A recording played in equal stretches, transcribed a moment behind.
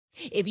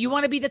If you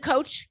want to be the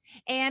coach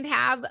and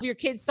have your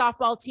kids'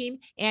 softball team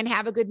and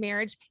have a good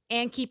marriage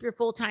and keep your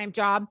full-time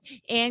job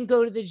and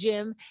go to the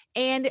gym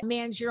and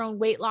manage your own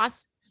weight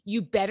loss,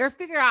 you better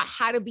figure out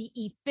how to be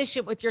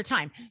efficient with your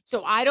time.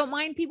 So I don't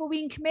mind people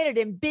being committed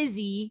and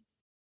busy,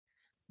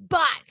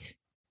 but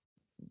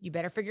you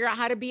better figure out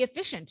how to be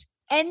efficient.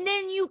 And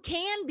then you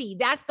can be.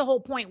 That's the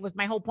whole point.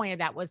 My whole point of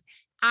that was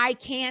I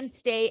can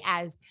stay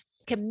as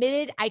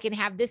committed. I can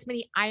have this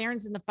many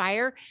irons in the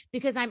fire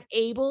because I'm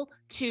able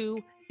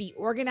to be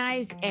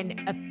organized and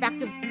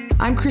effective.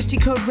 I'm Christy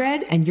Code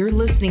Red, and you're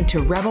listening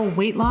to Rebel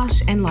Weight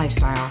Loss and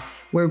Lifestyle,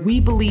 where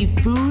we believe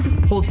food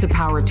holds the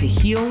power to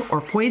heal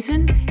or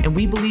poison, and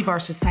we believe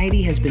our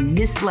society has been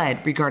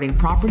misled regarding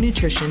proper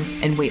nutrition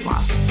and weight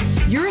loss.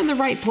 You're in the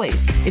right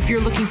place if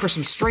you're looking for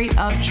some straight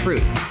up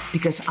truth,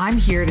 because I'm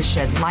here to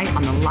shed light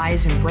on the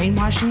lies and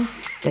brainwashing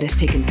that has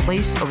taken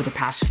place over the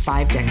past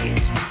 5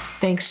 decades.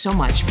 Thanks so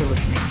much for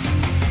listening.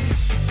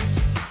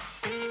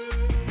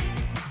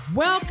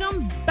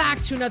 Welcome back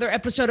to another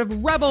episode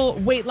of Rebel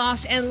Weight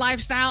Loss and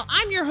Lifestyle.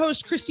 I'm your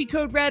host, Christy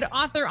Code Red,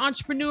 author,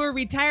 entrepreneur,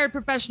 retired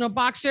professional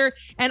boxer.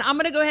 And I'm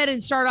going to go ahead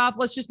and start off.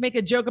 Let's just make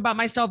a joke about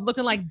myself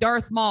looking like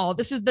Darth Maul.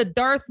 This is the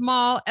Darth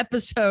Maul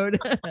episode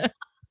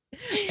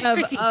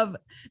of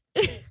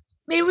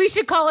Maybe we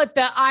should call it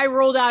the I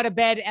rolled out of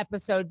bed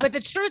episode. But the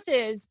truth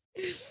is,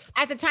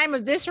 at the time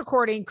of this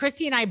recording,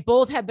 Christy and I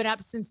both have been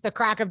up since the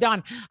crack of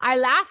dawn. I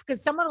laugh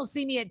because someone will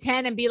see me at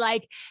 10 and be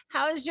like,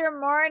 how's your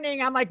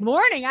morning? I'm like,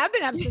 morning? I've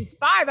been up since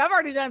 5. I've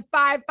already done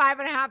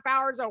 5.5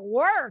 hours of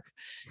work.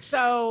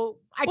 So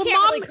I can't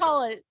really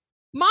call it.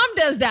 Mom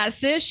does that,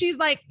 sis. She's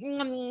like,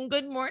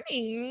 good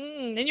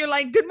morning. And you're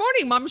like, good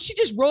morning, Mom. She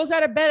just rolls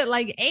out of bed at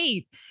like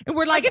 8. And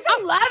we're like,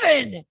 it's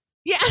 11.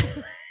 Yeah.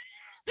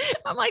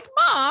 I'm like,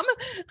 Mom,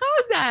 how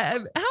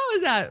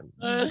is that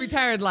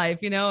retired life?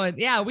 You know? And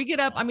yeah, we get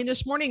up. I mean,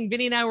 this morning,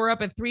 Vinny and I were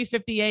up at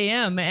 3:50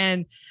 a.m.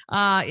 And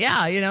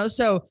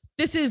so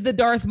this is the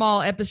Darth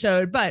Maul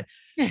episode, but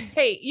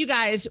hey, you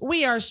guys,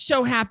 we are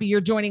so happy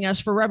you're joining us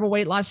for Rebel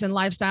Weight Loss and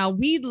Lifestyle.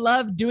 We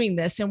love doing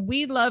this and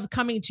we love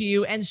coming to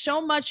you. And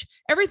so much,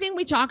 everything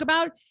we talk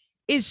about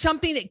is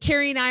something that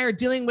Carrie and I are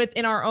dealing with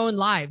in our own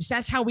lives.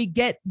 That's how we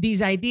get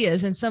these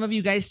ideas. And some of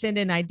you guys send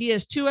in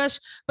ideas to us,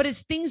 but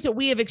it's things that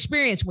we have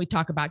experienced. When we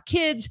talk about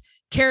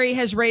kids, Carrie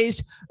has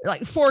raised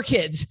like 4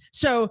 kids.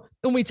 So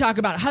when we talk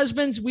about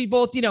husbands, we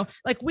both,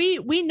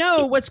 we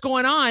know what's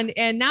going on.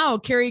 And now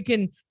Carrie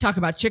can talk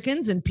about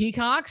chickens and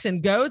peacocks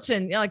and goats.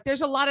 And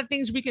there's a lot of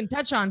things we can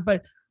touch on,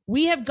 but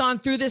we have gone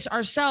through this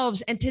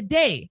ourselves. And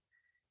today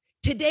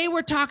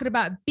we're talking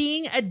about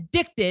being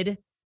addicted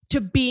to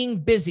being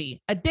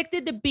busy,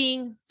 addicted to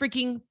being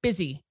freaking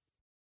busy.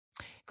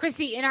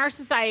 Christy, in our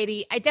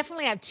society, I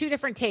definitely have 2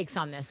 different takes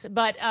on this,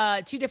 but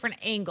 2 different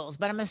angles,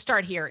 but I'm going to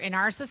start here. In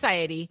our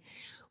society,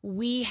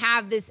 we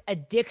have this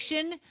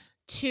addiction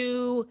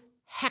to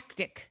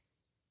hectic.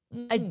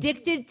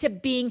 Addicted to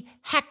being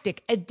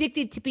hectic,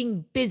 addicted to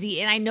being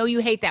busy. And I know you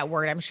hate that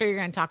word. I'm sure you're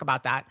going to talk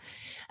about that.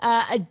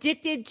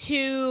 Addicted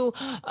to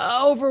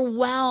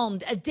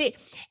overwhelmed.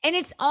 And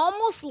it's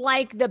almost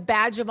like the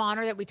badge of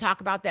honor that we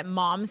talk about that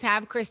moms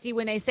have, Christy,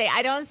 when they say,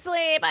 I don't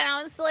sleep.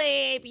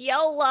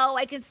 YOLO,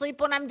 I can sleep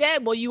when I'm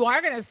dead. Well, you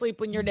are going to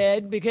sleep when you're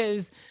dead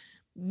because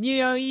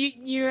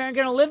you're not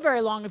going to live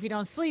very long if you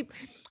don't sleep.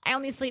 I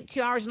only sleep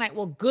 2 hours a night.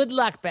 Well, good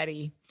luck,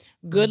 Betty.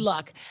 Good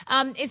luck.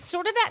 It's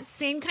sort of that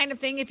same kind of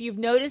thing. If you've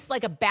noticed,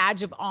 like a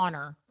badge of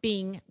honor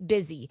being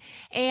busy.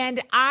 And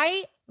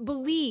I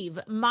believe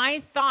my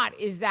thought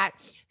is that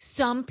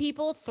some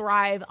people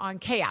thrive on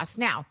chaos.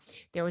 Now,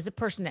 there was a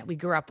person that we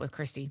grew up with,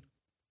 Christy,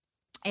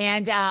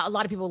 and a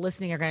lot of people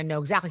listening are going to know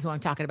exactly who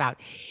I'm talking about.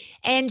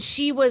 And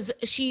she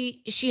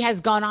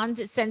has gone on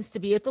since to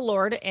be with the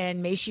Lord,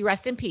 and may she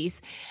rest in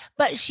peace.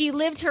 But she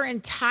lived her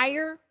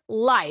entire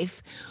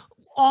life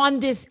on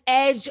this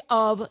edge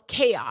of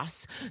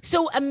chaos.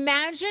 So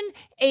imagine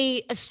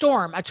a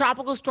storm, a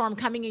tropical storm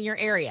coming in your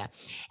area,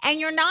 and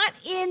you're not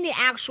in the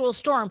actual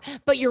storm,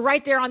 but you're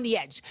right there on the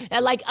edge.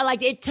 Like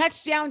it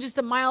touched down just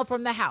a mile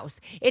from the house.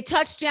 It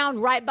touched down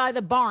right by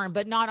the barn,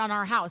 but not on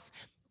our house.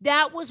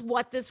 That was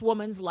what this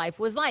woman's life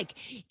was like.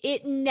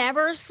 It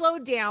never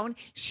slowed down.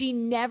 She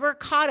never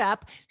caught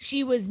up.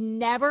 She was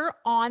never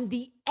on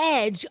the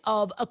edge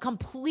of a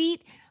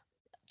complete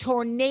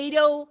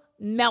tornado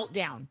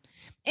meltdown.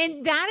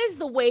 And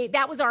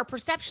that was our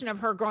perception of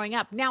her growing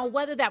up. Now,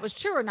 whether that was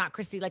true or not,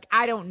 Christy,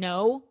 I don't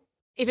know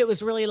if it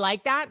was really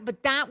like that,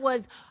 but that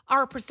was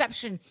our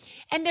perception.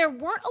 And there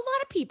weren't a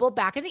lot of people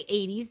back in the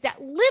 80s that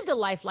lived a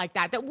life like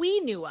that we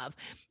knew of.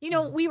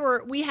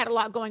 We had a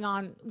lot going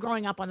on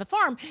growing up on the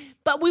farm,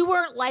 but we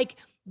weren't like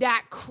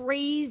that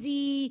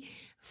crazy,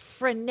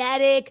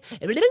 frenetic,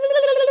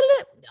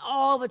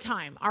 all the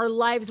time. Our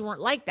lives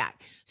weren't like that.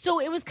 So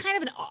it was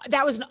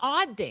that was an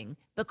odd thing.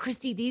 But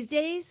Christy, these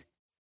days,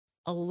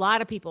 a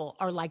lot of people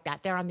are like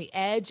that. They're on the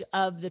edge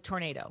of the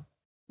tornado.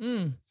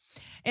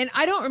 And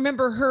I don't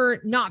remember her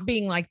not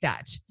being like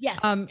that.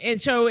 Yes. And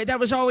so that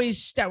was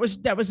always, that was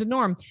the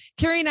norm.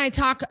 Carrie and I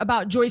talk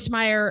about Joyce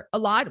Meyer a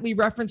lot. We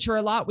reference her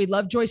a lot. We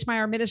love Joyce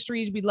Meyer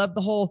Ministries. We love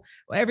the whole,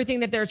 everything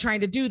that they're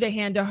trying to do, the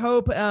Hand to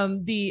Hope,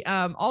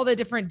 all the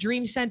different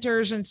dream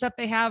centers and stuff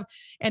they have.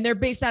 And they're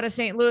based out of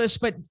St. Louis.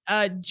 But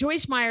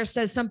Joyce Meyer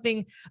says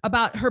something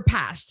about her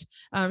past.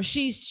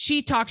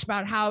 She talks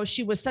about how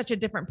she was such a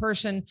different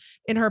person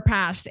in her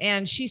past.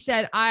 And she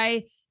said,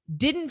 I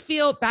didn't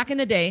feel back in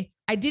the day,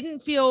 I didn't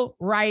feel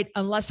right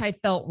unless I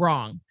felt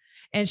wrong.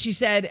 And she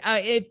said,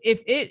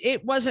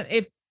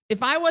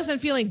 if I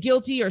wasn't feeling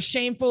guilty or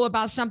shameful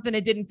about something,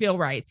 it didn't feel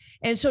right.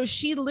 And so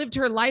she lived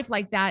her life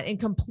like that in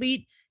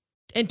complete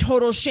and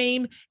total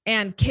shame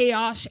and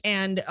chaos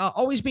and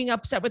always being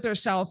upset with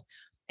herself.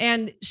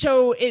 And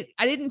so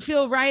I didn't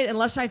feel right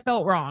unless I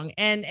felt wrong.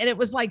 And it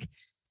was like,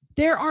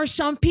 there are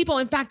some people,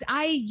 in fact,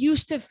 I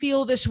used to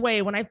feel this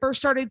way when I first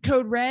started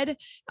Code Red.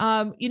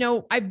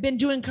 I've been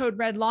doing Code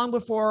Red long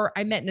before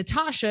I met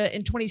Natasha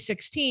in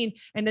 2016,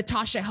 and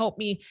Natasha helped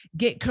me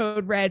get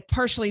Code Red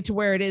partially to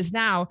where it is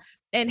now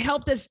and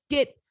helped us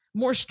get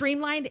more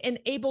streamlined and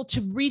able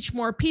to reach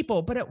more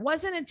people. But it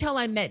wasn't until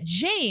I met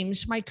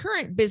James, my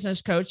current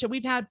business coach that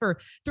we've had for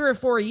 3 or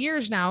 4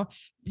 years now.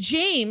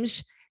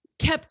 James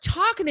kept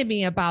talking to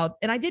me about,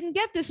 and I didn't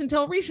get this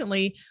until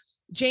recently,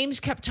 James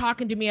kept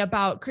talking to me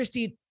about,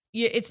 Christy,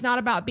 it's not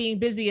about being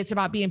busy. It's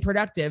about being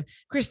productive.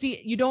 Christy,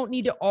 you don't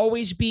need to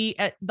always be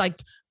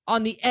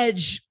on the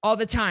edge all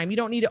the time. You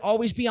don't need to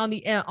always be on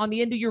the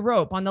end of your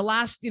rope, on the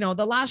last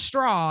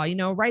straw,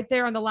 right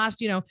there on the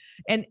last,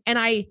 and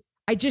I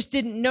just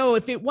didn't know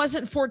if it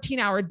wasn't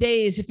 14-hour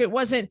days, if it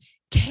wasn't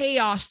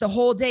chaos the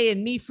whole day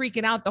and me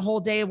freaking out the whole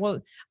day. Well,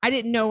 I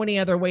didn't know any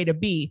other way to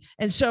be.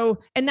 And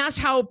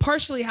that's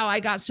partially how I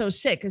got so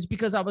sick, is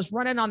because I was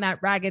running on that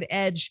ragged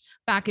edge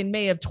back in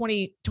May of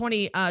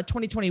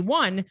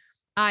 2021. It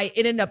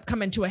ended up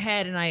coming to a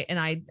head and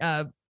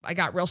I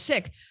got real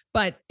sick,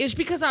 but it's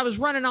because I was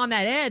running on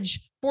that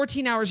edge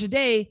 14 hours a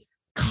day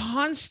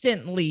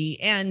constantly.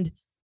 And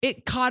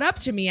it caught up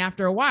to me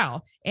after a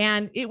while.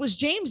 And it was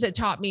James that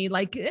taught me,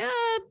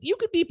 you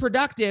could be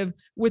productive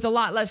with a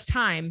lot less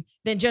time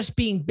than just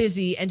being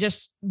busy and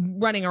just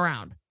running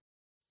around.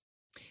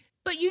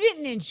 But you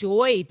didn't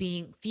enjoy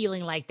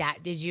feeling like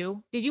that, did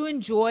you? Did you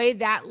enjoy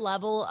that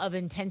level of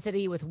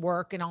intensity with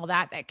work and all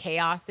that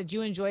chaos? Did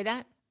you enjoy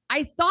that?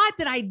 I thought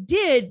that I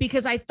did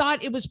because I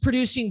thought it was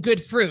producing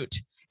good fruit.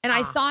 And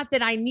I thought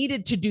that I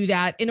needed to do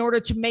that in order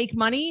to make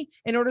money,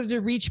 in order to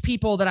reach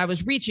people that I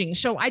was reaching.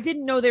 So I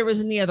didn't know there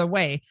was any other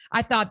way.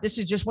 I thought this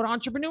is just what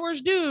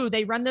entrepreneurs do.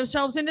 They run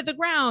themselves into the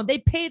ground. They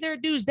pay their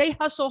dues. They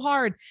hustle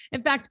hard.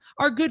 In fact,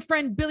 our good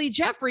friend, Billy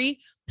Jeffrey,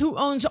 who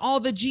owns all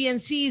the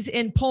GNCs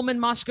in Pullman,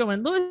 Moscow,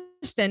 and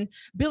Lewiston,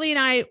 Billy and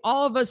I,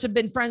 all of us have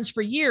been friends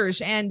for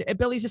years, and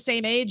Billy's the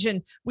same age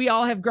and we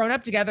all have grown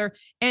up together.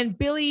 And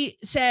Billy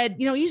said,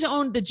 he's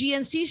owned the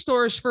GNC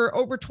stores for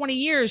over 20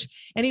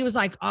 years. And he was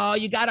like, oh,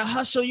 you got to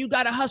hustle. You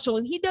got to hustle.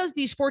 And he does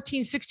these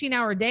 14,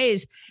 16-hour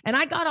days. And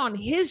I got on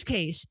his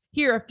case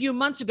here a few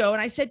months ago.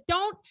 And I said,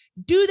 don't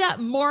do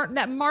that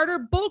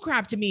martyr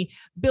bullcrap to me,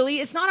 Billy.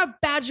 It's not a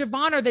badge of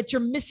honor that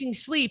you're missing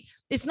sleep.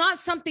 It's not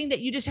something that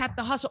you just have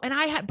to hustle. And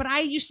but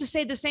I used to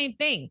say the same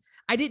thing.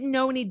 I didn't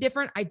know any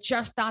different. I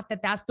just thought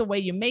that that's the way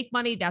you make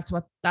money. That's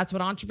what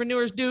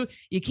entrepreneurs do.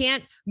 You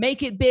can't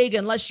make it big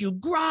unless you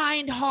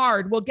grind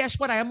hard. Well, guess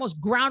what? I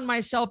almost ground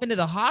myself into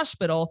the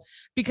hospital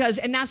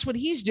and that's what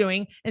he's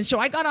doing. And so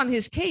I got on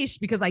his case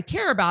because I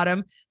care about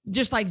him,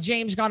 just like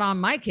James got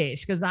on my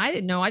case because I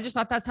didn't know. I just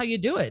thought that's how you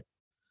do it.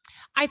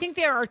 I think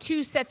there are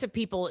two sets of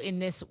people in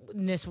this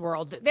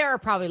world. There are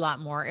probably a lot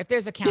more. If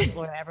there's a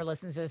counselor that ever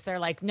listens to this, they're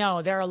like,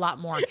 no, there are a lot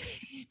more.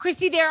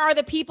 Christy, there are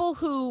the people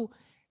who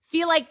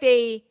feel like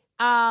they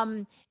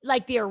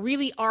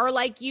really are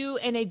like you,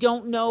 and they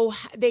don't know,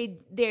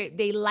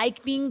 they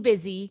like being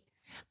busy,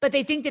 but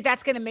they think that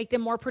that's going to make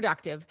them more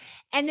productive.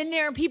 And then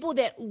there are people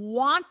that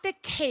want the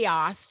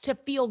chaos to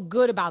feel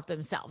good about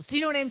themselves. Do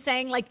you know what I'm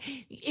saying? Like,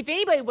 if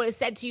anybody would have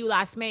said to you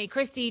last May,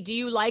 Christy, do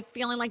you like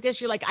feeling like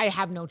this? You're like, I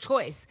have no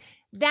choice.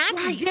 That's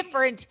right.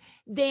 Different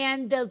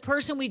than the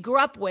person we grew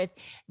up with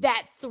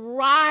that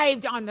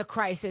thrived on the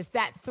crisis,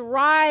 that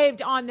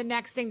thrived on the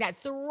next thing, that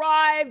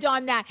thrived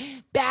on that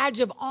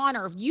badge of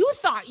honor. You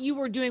thought you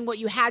were doing what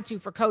you had to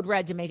for Code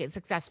Red to make it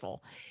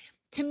successful.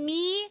 To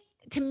me,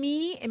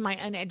 in my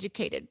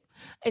uneducated,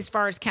 as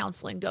far as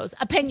counseling goes,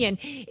 opinion,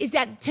 is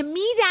that to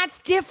me, that's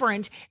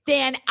different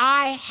than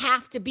I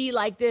have to be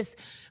like this.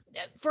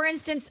 For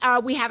instance,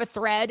 we have a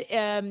thread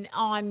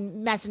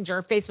on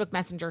Messenger, Facebook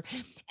Messenger,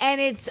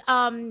 and it's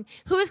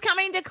who's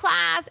coming to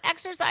class,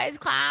 exercise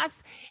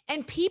class,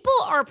 and people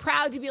are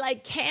proud to be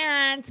like,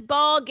 can't,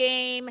 ball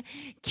game,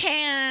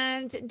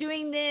 can't,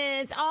 doing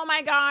this, oh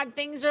my God,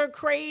 things are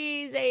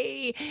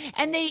crazy.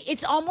 And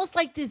it's almost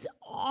like this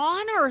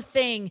honor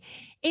thing.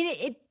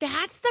 And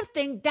that's the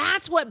thing,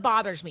 that's what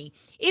bothers me.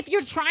 If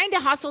you're trying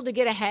to hustle to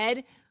get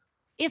ahead,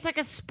 It's like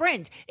a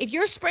sprint. If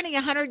you're sprinting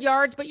 100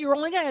 yards, but you're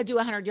only going to do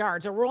 100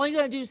 yards, or we're only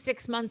going to do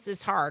 6 months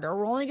this hard, or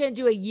we're only going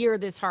to do a year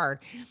this hard,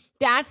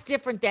 that's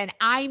different than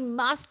I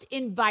must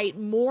invite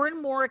more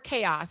and more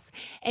chaos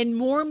and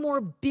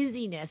more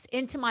busyness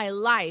into my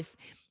life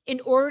in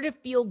order to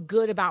feel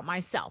good about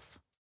myself.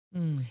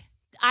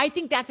 I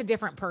think that's a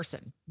different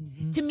person.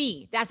 To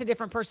me, that's a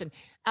different person.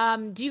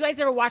 Do you guys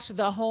ever watch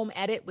The Home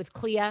Edit with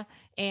Clea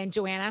and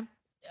Joanna?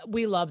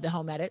 We love The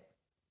Home Edit.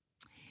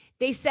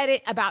 They said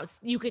it about,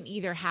 you can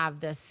either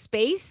have the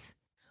space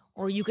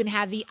or you can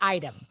have the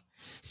item.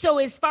 So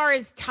as far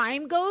as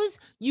time goes,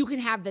 you can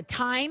have the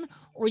time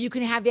or you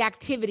can have the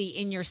activity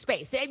in your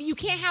space. You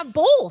can't have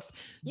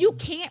both. You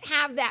can't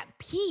have that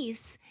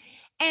piece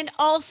and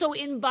also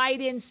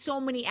invite in so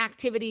many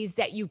activities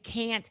that you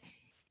can't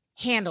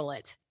handle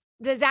it.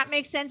 Does that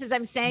make sense as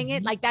I'm saying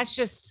it? Like, that's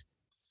just.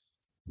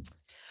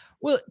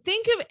 Well,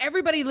 think of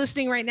everybody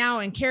listening right now.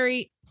 And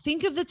Carrie,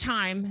 think of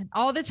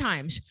all the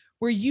times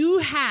where you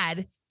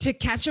had to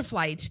catch a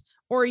flight,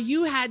 or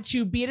you had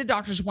to be at a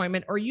doctor's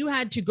appointment, or you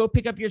had to go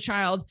pick up your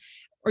child,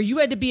 or you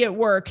had to be at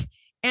work,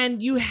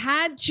 and you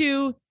had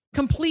to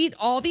complete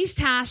all these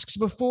tasks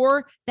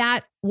before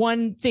that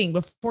one thing,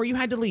 before you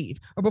had to leave,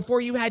 or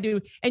before you had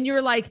to, and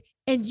you're like,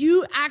 and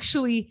you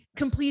actually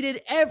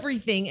completed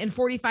everything in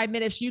 45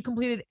 minutes. You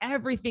completed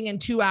everything in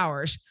 2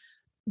 hours.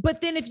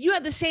 But then if you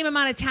had the same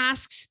amount of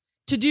tasks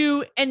to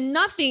do and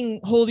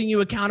nothing holding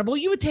you accountable,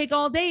 you would take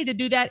all day to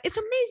do that. It's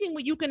amazing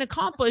what you can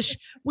accomplish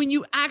when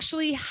you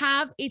actually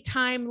have a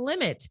time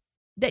limit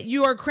that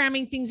you are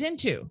cramming things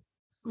into.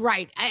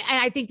 Right.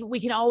 And I think that we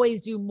can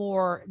always do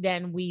more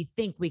than we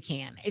think we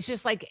can. It's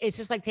just like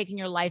taking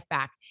your life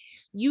back.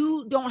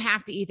 You don't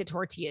have to eat the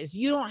tortillas.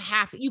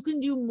 You can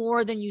do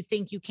more than you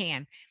think you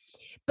can.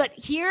 But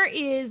here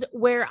is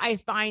where I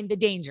find the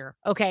danger.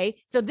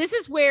 Okay. So this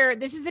is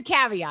the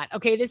caveat.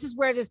 Okay. This is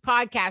where this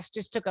podcast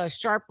just took a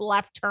sharp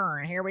left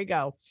turn. Here we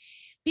go.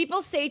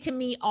 People say to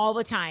me all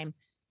the time,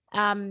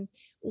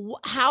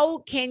 how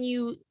can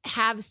you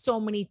have so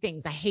many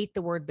things? I hate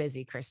the word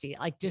busy, Christy,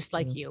 just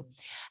like you.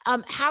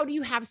 How do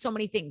you have so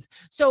many things?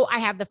 So I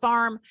have the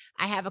farm.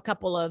 I have a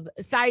couple of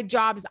side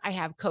jobs. I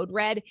have Code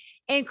Red.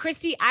 And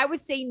Christy, I would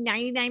say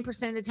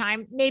 99% of the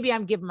time, maybe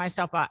I'm giving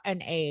myself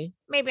an A.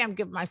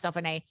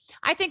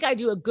 I think I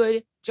do a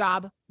good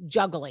job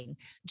juggling,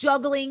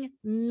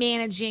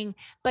 managing,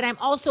 but I'm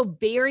also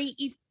very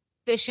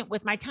efficient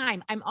with my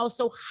time. I'm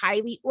also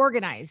highly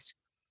organized.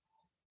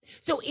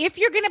 So if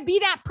you're going to be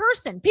that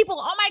person, people,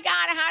 oh my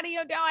God, how do you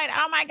do it?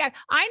 Oh my God.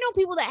 I know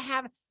people that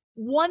have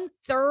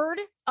 1/3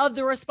 of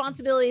the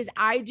responsibilities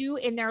I do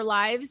in their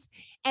lives,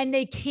 and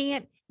they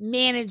can't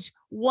manage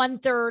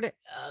 1/3.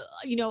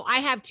 I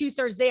have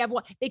 2/3. They have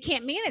 1. They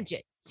can't manage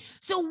it.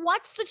 So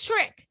what's the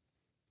trick?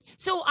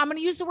 So I'm going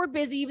to use the word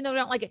busy, even though I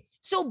don't like it.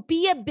 So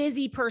be a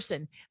busy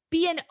person,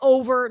 be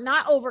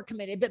not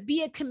overcommitted, but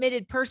be a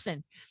committed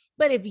person.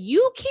 But if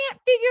you can't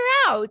figure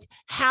out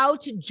how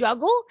to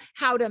juggle,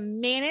 how to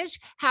manage,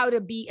 how to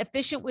be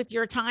efficient with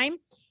your time,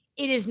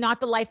 it is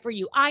not the life for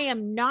you. I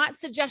am not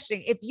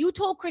suggesting, if you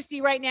told Christy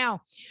right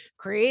now,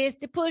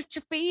 Christy, put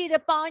your feet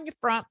up on your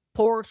front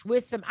porch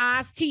with some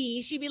iced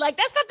tea, she'd be like,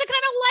 that's not the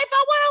kind of life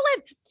I want to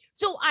live.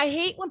 So I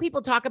hate when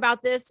people talk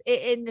about this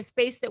in the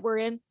space that we're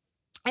in.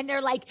 And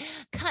they're like,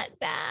 cut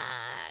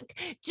back,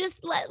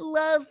 just let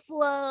love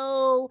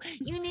flow.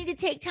 You need to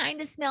take time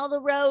to smell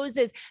the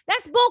roses.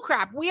 That's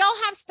bullcrap. We all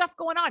have stuff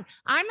going on.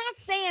 I'm not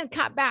saying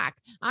cut back.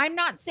 I'm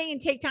not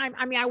saying take time.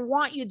 I mean, I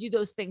want you to do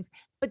those things,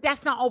 but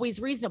that's not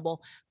always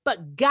reasonable.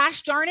 But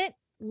gosh darn it,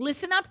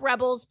 listen up,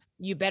 rebels.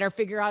 You better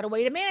figure out a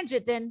way to manage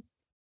it then.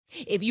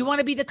 If you want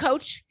to be the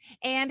coach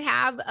and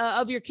have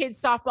of your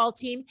kids' softball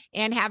team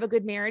and have a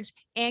good marriage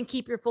and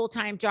keep your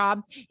full-time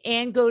job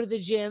and go to the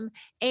gym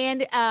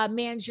and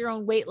manage your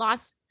own weight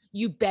loss,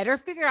 you better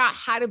figure out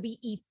how to be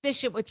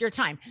efficient with your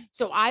time.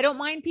 So I don't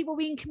mind people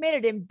being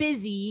committed and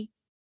busy,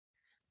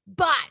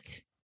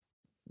 but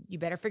you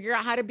better figure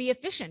out how to be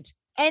efficient.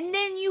 And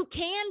then you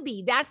can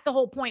be. That's the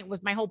whole point.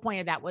 My whole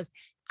point of that was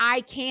I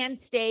can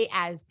stay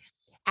as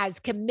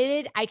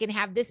committed. I can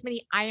have this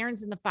many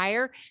irons in the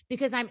fire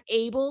because I'm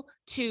able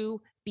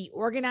to be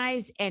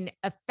organized and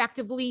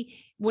effectively.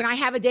 When I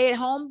have a day at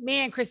home,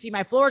 man, Christy,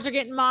 my floors are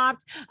getting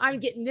mopped. I'm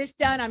getting this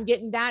done. I'm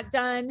getting that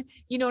done.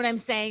 You know what I'm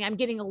saying? I'm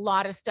getting a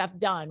lot of stuff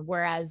done.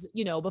 Whereas,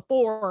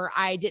 before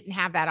I didn't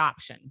have that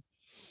option.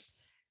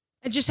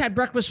 I just had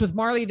breakfast with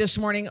Marley this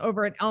morning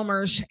over at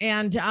Elmer's,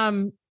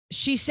 and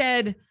she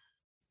said,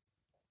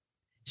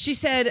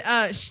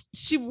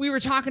 we were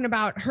talking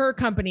about her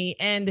company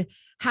and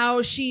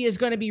how she is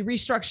going to be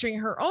restructuring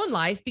her own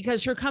life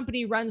because her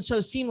company runs so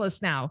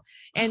seamless now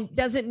and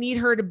doesn't need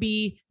her to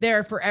be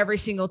there for every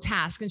single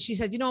task. And she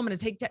said, I'm going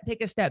to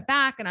take a step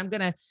back and I'm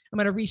going to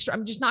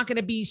I'm just not going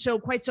to be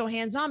quite so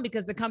hands-on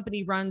because the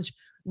company runs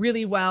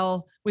really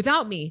well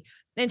without me.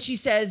 And she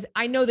says,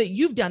 I know that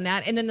you've done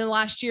that. And then the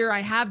last year I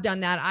have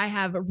done that. I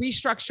have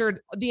restructured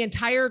the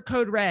entire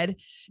Code Red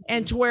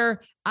and to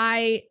where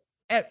I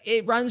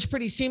it runs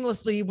pretty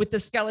seamlessly with the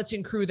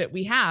skeleton crew that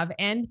we have.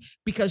 And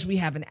because we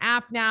have an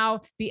app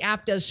now, the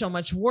app does so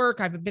much work.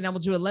 I've been able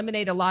to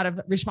eliminate a lot of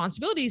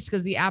responsibilities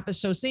because the app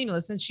is so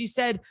seamless. And she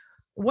said,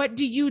 what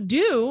do you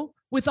do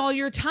with all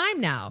your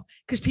time now?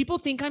 Because people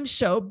think I'm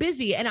so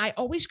busy. And I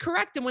always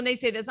correct them when they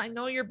say this. I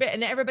know you're busy.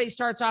 And everybody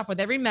starts off with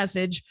every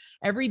message,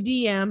 every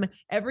DM,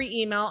 every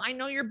email. I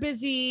know you're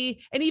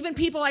busy. And even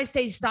people I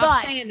say, stop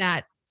saying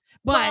that.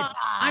 But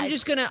I'm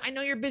just I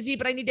know you're busy,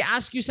 but I need to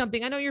ask you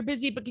something. I know you're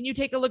busy, but can you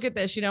take a look at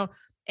this,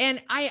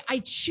 And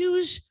I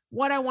choose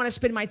what I want to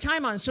spend my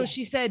time on. So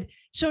she said,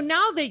 so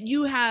now that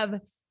you have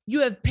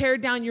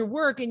pared down your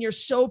work and you're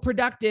so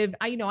productive.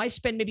 I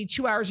spend maybe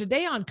 2 hours a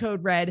day on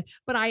Code Red,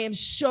 but I am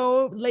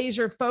so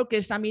laser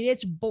focused. I mean,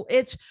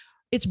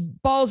 it's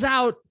balls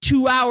out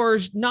 2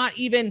 hours, not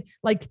even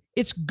like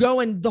it's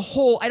going the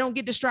whole, I don't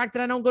get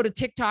distracted. I don't go to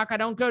TikTok. I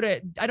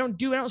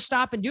don't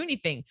stop and do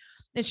anything.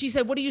 And she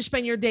said, what do you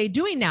spend your day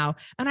doing now?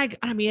 And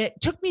I mean, it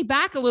took me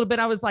back a little bit.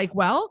 I was like,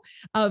 well,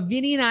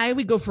 Vinny and I,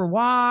 we go for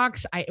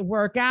walks. I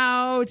work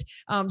out.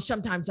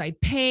 Sometimes I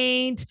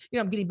paint,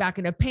 I'm getting back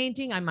into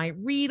painting. I might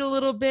read a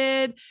little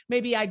bit.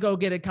 Maybe I go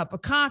get a cup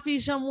of coffee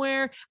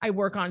somewhere. I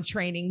work on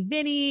training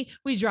Vinny.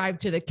 We drive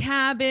to the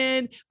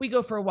cabin. We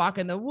go for a walk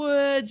in the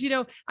woods.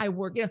 I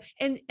work,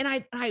 and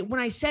I, when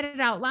I said it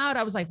out loud,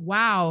 I was like,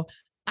 wow,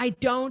 I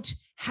don't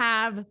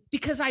have,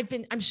 because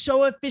I'm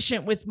so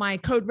efficient with my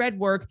Code Red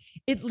work,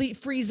 it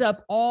frees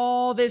up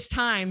all this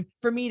time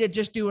for me to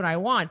just do what I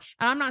want.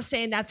 And I'm not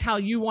saying that's how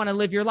you want to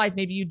live your life.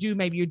 Maybe you do,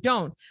 maybe you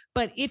don't.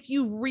 But if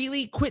you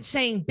really quit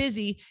saying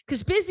busy,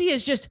 because busy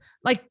is just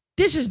like,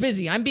 this is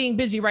busy. I'm being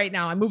busy right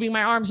now. I'm moving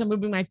my arms. I'm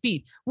moving my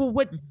feet. Well,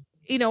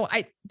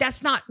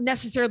 that's not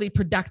necessarily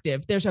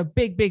productive. There's a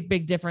big, big,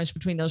 big difference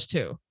between those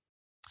two.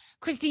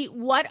 Christy,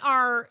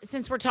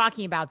 since we're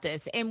talking about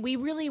this, and we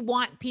really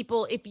want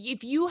people, if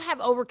you have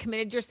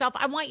overcommitted yourself,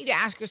 I want you to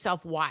ask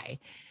yourself why.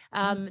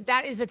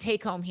 That is a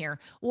take home here.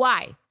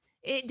 Why?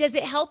 Does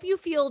it help you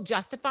feel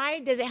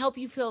justified? Does it help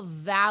you feel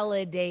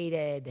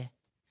validated?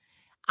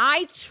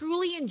 I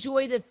truly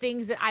enjoy the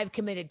things that I've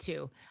committed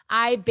to.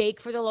 I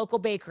bake for the local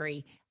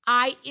bakery.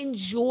 I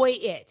enjoy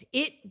it.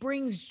 It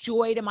brings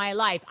joy to my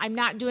life. I'm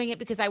not doing it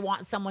because I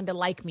want someone to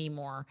like me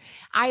more.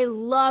 I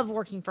love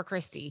working for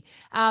Christy.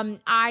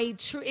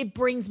 It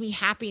brings me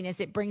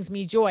happiness. It brings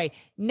me joy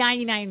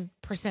 99%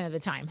 of the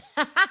time.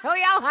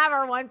 We all have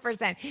our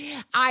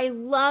 1%. I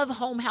love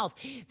home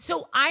health.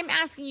 So I'm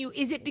asking you,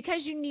 is it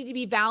because you need to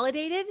be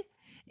validated?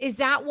 Is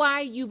that why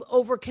you've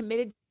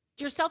overcommitted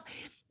yourself?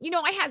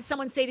 I had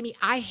someone say to me,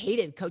 I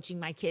hated coaching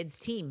my kids'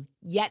 team,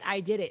 yet I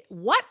did it.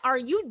 What are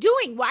you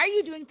doing? Why are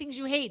you doing things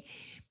you hate?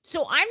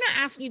 So I'm not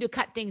asking you to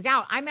cut things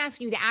out. I'm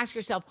asking you to ask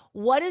yourself,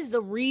 what is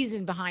the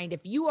reason behind,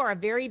 if you are a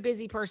very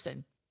busy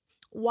person,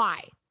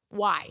 why?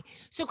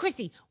 So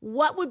Christy,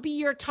 what would be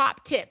your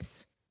top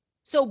tips?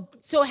 So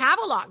have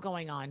a lot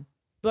going on,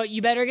 but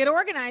you better get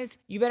organized.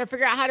 You better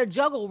figure out how to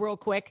juggle real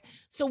quick.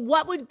 So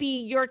what would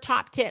be your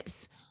top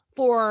tips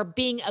for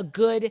being a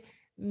good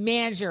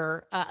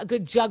manager, a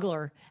good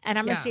juggler? And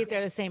I'm going to see if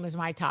they're the same as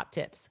my top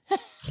tips.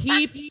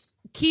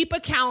 Keep a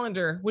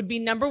calendar would be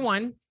number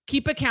one.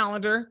 Keep a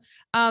calendar.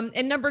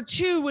 And number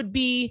two would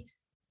be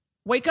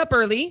wake up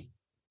early.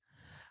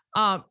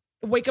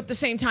 Wake up the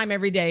same time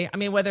every day. I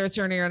mean, whether it's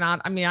early or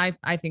not. I mean,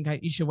 I think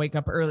you should wake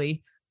up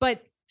early,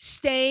 but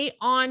stay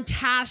on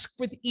task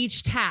with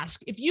each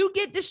task. If you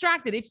get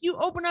distracted, if you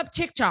open up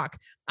TikTok,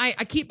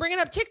 I keep bringing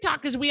up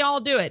TikTok because we all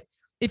do it.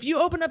 If you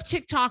open up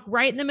TikTok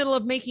right in the middle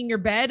of making your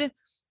bed,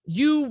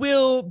 you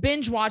will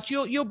binge watch.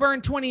 You'll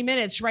burn 20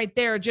 minutes right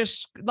there,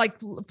 just like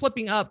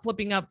flipping up.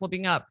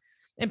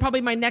 And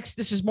probably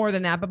this is more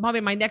than that, but probably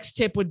my next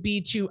tip would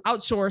be to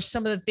outsource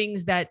some of the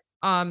things that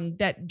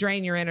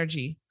drain your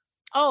energy.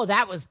 Oh,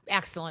 that was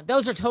excellent.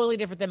 Those are totally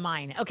different than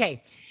mine.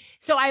 Okay.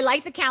 So I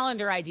like the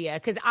calendar idea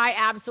because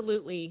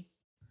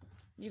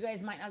you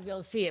guys might not be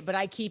able to see it, but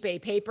I keep a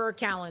paper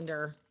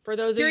calendar for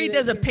those of you. Gary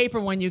does a paper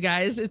one, you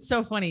guys. It's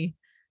so funny.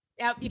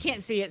 Yep, you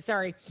can't see it.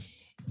 Sorry.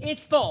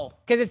 It's full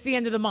because it's the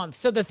end of the month.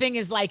 So the thing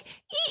is like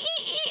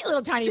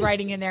little tiny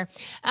writing in there.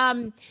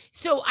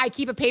 So I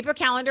keep a paper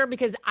calendar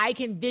because I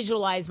can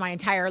visualize my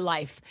entire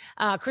life.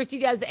 Christy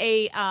does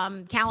a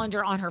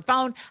calendar on her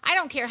phone. I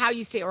don't care how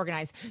you stay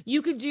organized.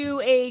 You could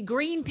do a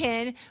green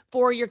pin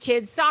for your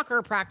kids'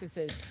 soccer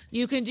practices.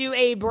 You can do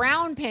a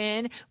brown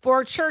pin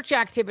for church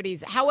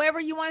activities. However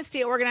you want to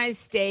stay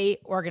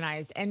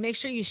organized and make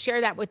sure you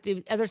share that with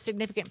the other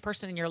significant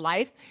person in your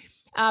life.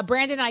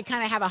 Brandon and I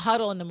kind of have a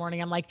huddle in the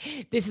morning. I'm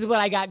like, this is what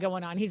I got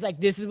going on. He's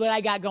like, this is what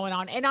I got going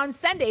on. And on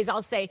Sundays,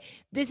 I'll say,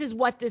 this is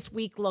what this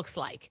week looks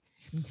like.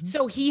 Mm-hmm.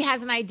 So he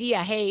has an idea.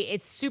 Hey,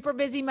 it's super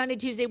busy Monday,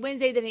 Tuesday,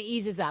 Wednesday, then it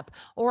eases up.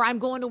 Or I'm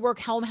going to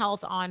work home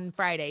health on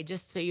Friday,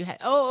 just so you have,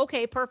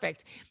 okay,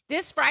 perfect.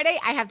 This Friday,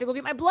 I have to go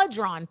get my blood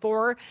drawn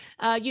for,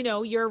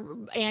 your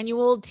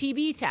annual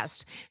TB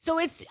test. So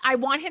I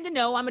want him to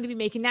know I'm going to be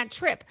making that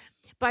trip.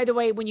 By the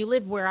way, when you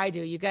live where I do,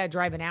 you got to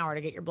drive an hour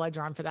to get your blood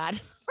drawn for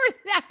that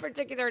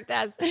particular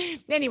test.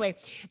 Anyway,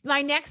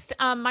 my next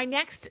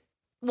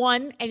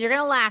one, and you're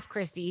going to laugh,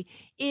 Christy,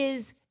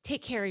 is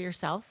take care of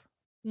yourself.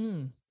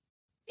 Mm.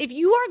 If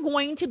you are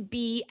going to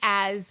be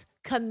as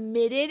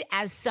committed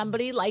as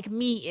somebody like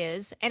me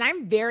is, and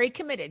I'm very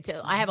committed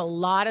to, I have a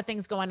lot of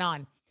things going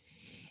on.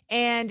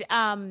 And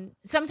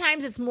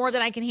sometimes it's more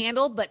than I can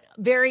handle, but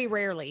very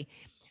rarely.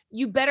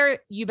 You better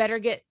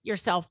get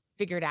yourself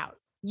figured out.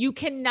 You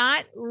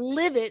cannot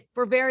live it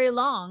for very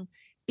long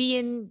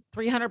being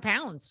 300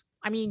 pounds.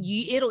 I mean,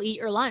 it'll eat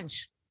your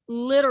lunch,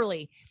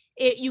 literally.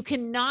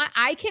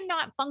 I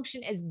cannot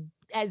function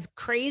as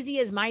crazy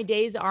as my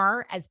days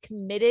are, as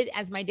committed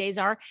as my days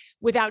are,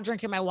 without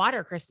drinking my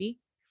water, Christy.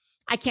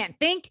 I can't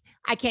think.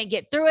 I can't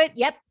get through it.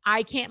 Yep.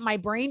 I can't. My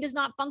brain does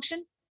not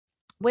function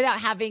without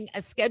having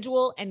a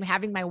schedule and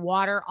having my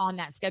water on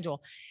that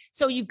schedule.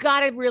 So you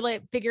got to really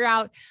figure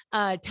out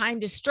time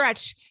to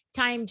stretch,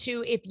 time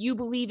to, if you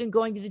believe in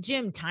going to the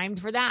gym, time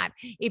for that.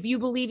 If you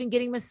believe in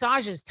getting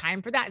massages,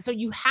 time for that. So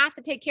you have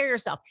to take care of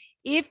yourself.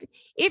 If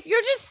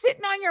you're just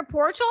sitting on your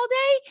porch all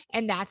day,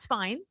 and that's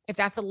fine, if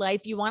that's the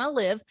life you want to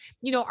live,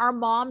 our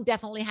mom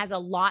definitely has a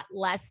lot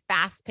less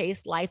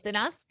fast-paced life than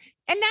us.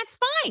 And that's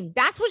fine.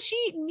 That's what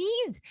she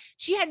needs.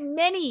 She had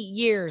many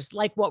years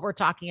like what we're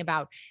talking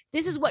about.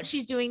 This is what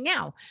she's doing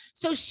now.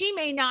 So she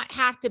may not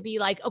have to be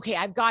like, okay,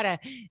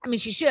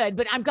 she should,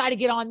 but I've got to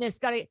get on this,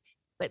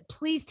 but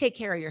please take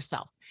care of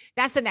yourself.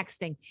 That's the next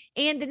thing.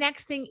 And the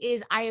next thing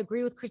is, I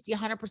agree with Christy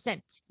 100%.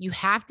 You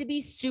have to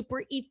be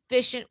super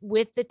efficient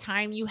with the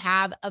time you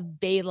have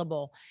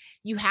available.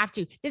 You have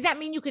to. Does that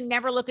mean you can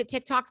never look at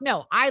TikTok?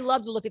 No, I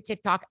love to look at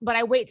TikTok, but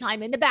I wait till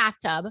I'm in the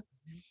bathtub.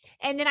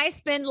 And then I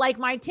spend like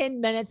my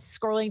 10 minutes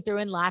scrolling through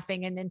and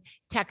laughing, and then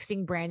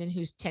texting Brandon,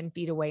 who's 10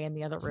 feet away in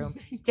the other room,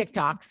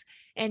 TikToks,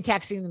 and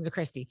texting them to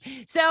Christy.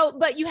 So,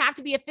 but you have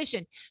to be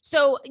efficient.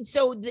 So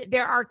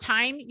there are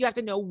you have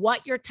to know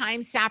what your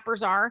time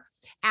sappers are.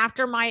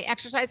 After my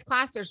exercise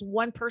class, there's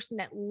one person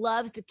that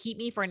loves to keep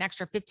me for an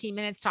extra 15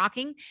 minutes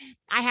talking.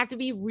 I have to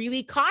be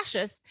really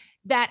cautious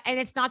and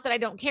it's not that I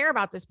don't care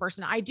about this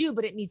person. I do,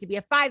 but it needs to be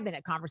a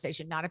 5-minute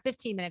conversation, not a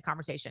 15-minute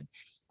conversation.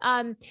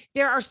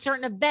 There are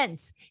certain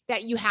events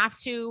that you have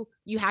to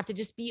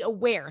just be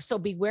aware. So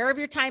beware of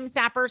your time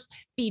sappers,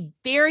 be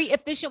very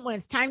efficient when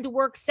it's time to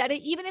work, set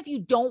it. Even if you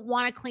don't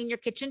want to clean your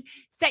kitchen,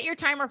 set your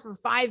timer for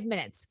 5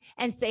 minutes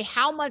and say,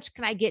 how much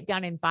can I get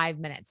done in 5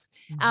 minutes?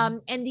 Mm-hmm.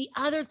 And the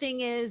other thing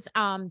is,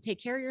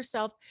 take care of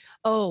yourself.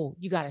 Oh,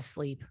 you got to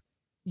sleep.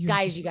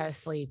 Guys, you got to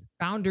sleep.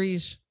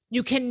 Boundaries.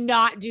 You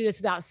cannot do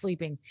this without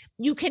sleeping.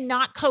 You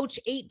cannot coach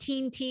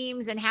 18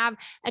 teams and have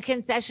a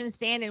concession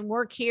stand and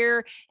work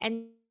here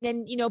and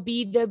then,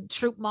 be the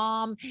troop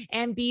mom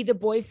and be the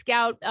Boy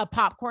Scout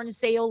popcorn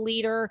sale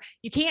leader.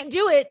 You can't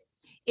do it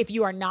if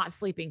you are not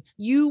sleeping.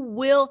 You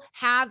will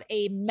have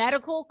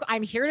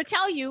I'm here to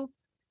tell you,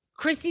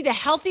 Christy, the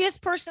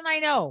healthiest person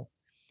I know,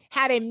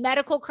 had a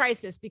medical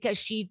crisis because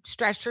she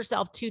stretched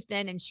herself too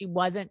thin and she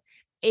wasn't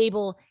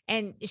able,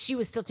 and she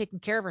was still taking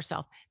care of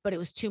herself, but it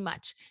was too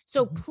much.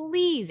 So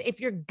please, if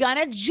you're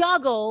gonna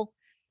juggle,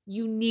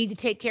 you need to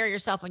take care of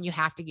yourself, and you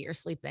have to get your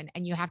sleep in,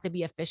 and you have to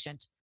be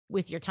efficient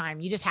with your time.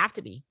 You just have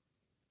to be.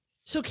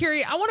 So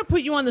Carrie, I want to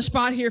put you on the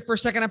spot here for a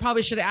second. I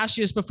probably should have asked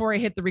you this before I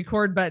hit the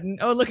record button.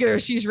 Oh, look at her.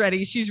 She's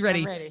ready. She's ready.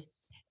 I'm ready.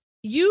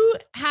 You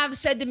have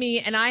said to me,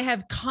 and I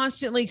have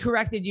constantly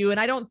corrected you, and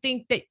I don't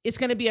think that it's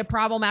going to be a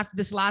problem after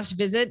this last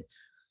visit.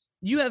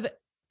 You have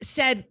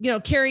said,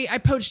 Carrie, I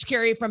poached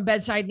Carrie from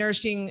bedside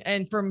nursing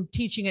and from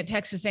teaching at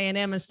Texas A&M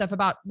and stuff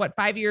about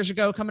 5 years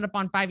ago, coming up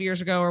on 5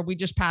 years ago, or we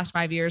just passed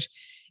 5 years.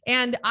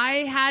 And I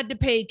had to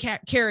pay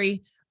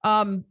Carrie.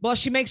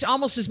 She makes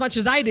almost as much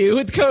as I do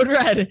with Code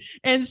Red.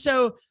 And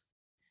so,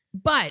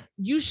 but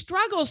you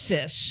struggle,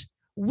 sis,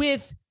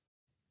 with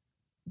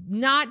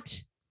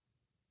not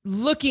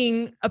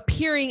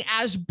appearing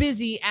as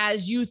busy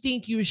as you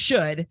think you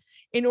should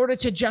in order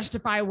to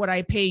justify what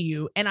I pay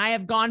you. And I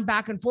have gone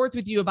back and forth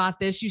with you about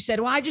this. You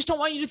said, well, I just don't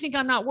want you to think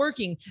I'm not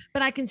working,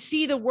 but I can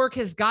see the work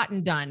has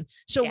gotten done.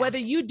 So whether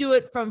you do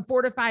it from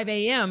 4 to 5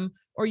 a.m.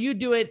 or you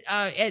do it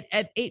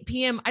at 8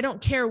 p.m., I don't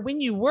care when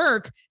you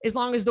work, as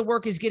long as the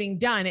work is getting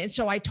done. And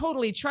so I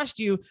totally trust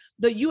you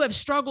that you have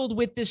struggled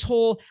with this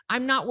whole,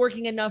 I'm not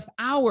working enough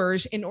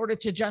hours in order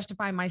to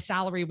justify my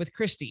salary with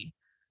Christy.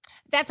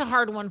 That's a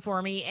hard one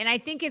for me. And I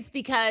think it's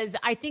because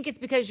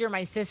you're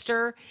my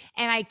sister,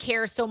 and I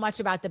care so much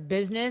about the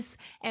business,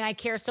 and I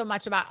care so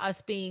much about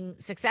us being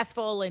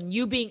successful, and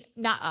you being,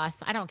 not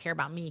us. I don't care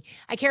about me.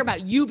 I care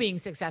about you being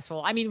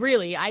successful. I mean,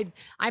 really,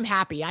 I'm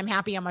happy. I'm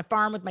happy on my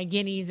farm with my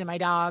guineas and my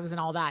dogs and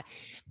all that.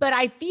 But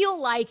I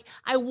feel like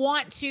I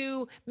want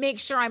to make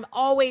sure I'm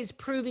always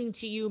proving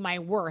to you my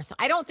worth.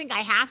 I don't think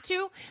I have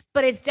to,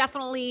 but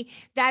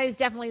that is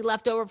definitely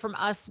left over from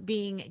us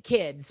being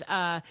kids.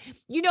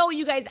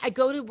 You guys, I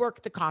go to work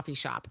at the coffee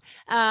shop.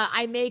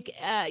 I make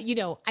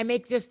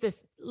just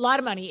this lot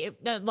of money.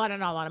 Not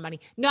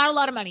a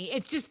lot of money.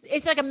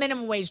 It's like a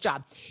minimum wage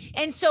job.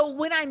 And so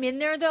when I'm in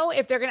there though,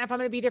 if I'm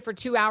going to be there for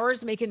 2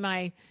 hours making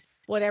my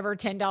whatever,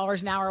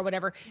 $10 an hour or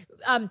whatever.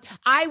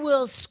 I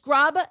will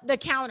scrub the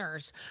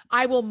counters.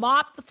 I will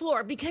mop the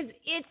floor because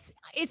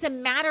it's a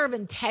matter of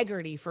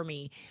integrity for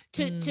me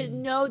to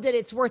know that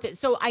it's worth it.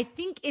 So I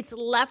think it's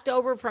left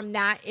over from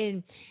that,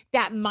 in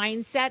that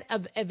mindset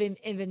of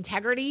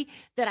integrity,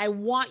 that I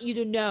want you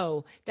to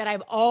know that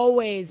I'm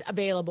always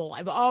available.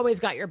 I've always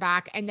got your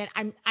back. And that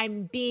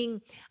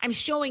I'm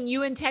showing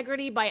you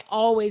integrity by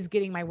always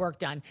getting my work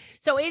done.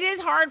 So it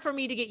is hard for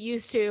me to get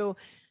used to.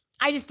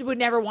 I just would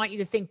never want you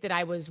to think that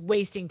I was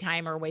wasting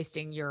time or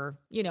wasting your,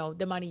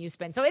 the money you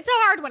spend. So it's a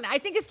hard one. I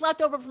think it's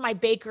left over from my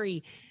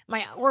bakery,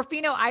 my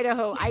Orfino,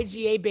 Idaho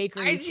IGA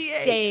bakery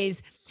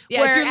days.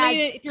 Yeah.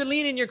 If you're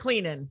leaning, you're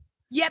cleaning.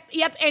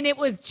 Yep. And it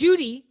was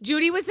Judy.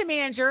 Judy was the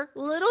manager,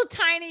 little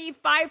tiny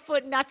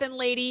 5 nothing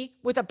lady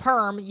with a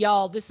perm.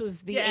 Y'all, this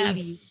was the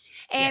 80s.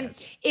 And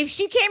if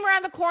she came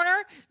around the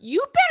corner,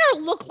 you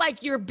better look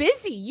like you're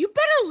busy. You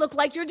better look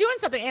like you're doing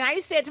something. And I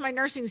used to say it to my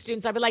nursing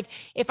students. I'd be like,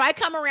 if I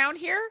come around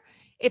here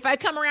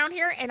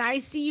and I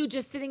see you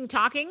just sitting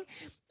talking,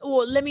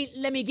 well, let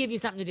me give you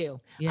something to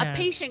do. Yes.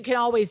 A patient can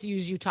always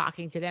use you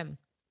talking to them.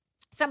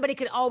 Somebody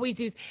could always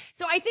use.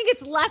 So I think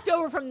it's left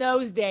over from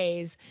those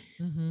days.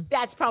 Mm-hmm.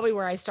 That's probably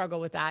where I struggle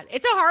with that.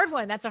 It's a hard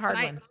one. That's a hard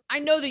one. I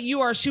know that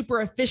you are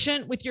super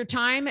efficient with your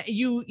time.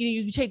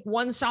 You take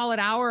 1 solid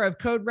hour of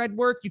Code Red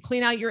work. You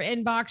clean out your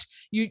inbox.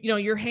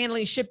 You're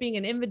handling shipping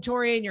and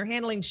inventory, and you're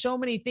handling so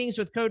many things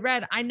with Code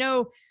Red. I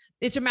know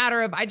it's a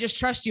matter of, I just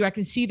trust you. I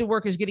can see the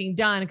work is getting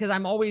done because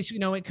I'm always,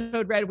 at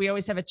Code Red, we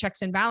always have a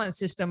checks and balance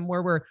system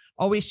where we're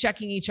always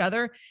checking each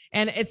other.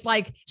 And it's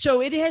like,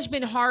 so it has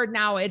been hard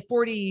now at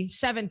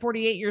 47,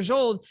 48 years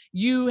old,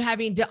 you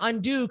having to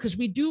undo, because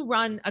we do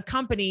run a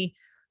company.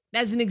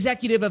 As an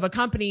executive of a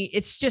company,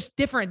 it's just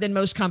different than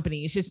most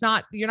companies. It's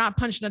not, you're not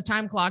punching a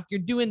time clock.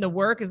 You're doing the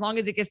work. As long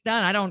as it gets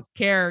done, I don't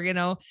care,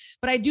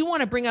 but I do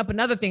want to bring up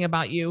another thing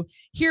about you.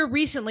 Here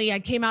recently, I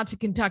came out to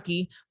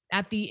Kentucky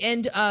at the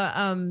end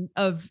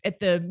at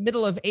the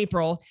middle of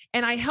April,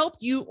 and I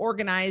helped you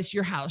organize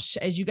your house.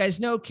 As you guys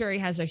know, Carrie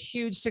has a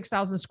huge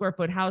 6,000 square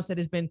foot house that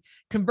has been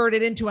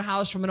converted into a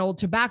house from an old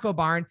tobacco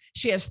barn.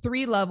 She has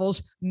 3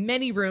 levels,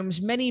 many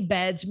rooms, many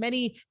beds,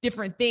 many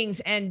different things.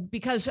 And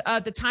because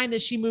at the time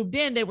that she moved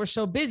in, they were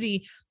so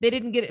busy, they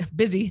didn't get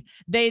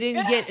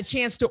a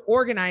chance to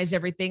organize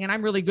everything. And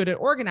I'm really good at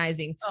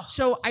organizing. Oh.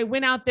 So I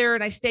went out there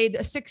and I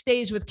stayed 6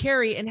 days with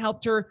Carrie and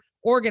helped her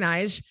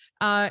organize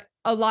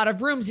a lot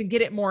of rooms and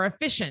get it more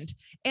efficient.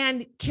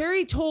 And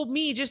Carrie told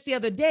me just the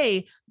other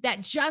day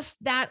that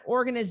just that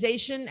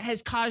organization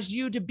has caused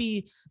you to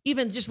be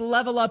even just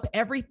level up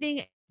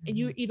everything and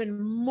you're even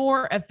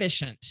more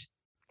efficient.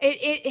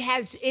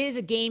 It is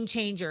a game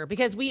changer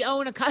because we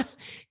own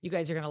you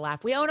guys are going to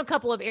laugh. We own a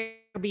couple of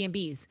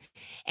Airbnbs,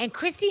 and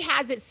Christy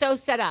has it so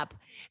set up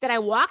that I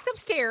walked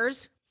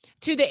upstairs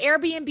to the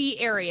Airbnb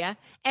area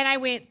and I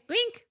went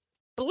blink,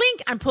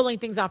 blink. I'm pulling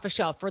things off a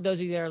shelf for those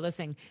of you that are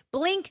listening.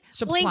 Blink,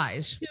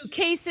 supplies, blink, 2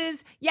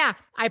 cases. Yeah.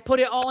 I put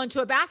it all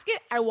into a basket.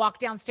 I walked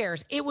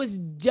downstairs. It was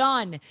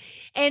done.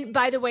 And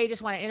by the way,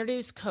 just want to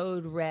introduce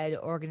Code Red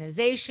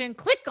Organization.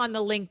 Click on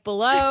the link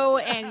below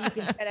and you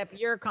can set up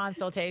your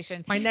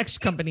consultation. My next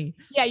company.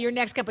 Yeah. Your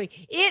next company.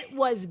 It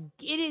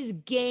is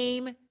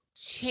game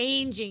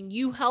changing,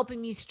 you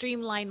helping me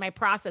streamline my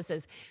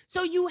processes.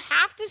 So you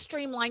have to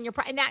streamline your,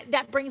 and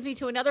that brings me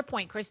to another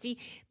point, Christy.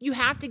 You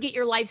have to get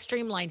your life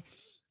streamlined.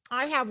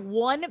 I have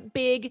one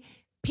big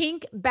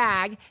pink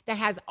bag that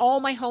has all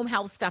my home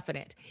health stuff in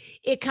it.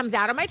 It comes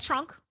out of my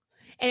trunk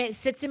and it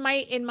sits in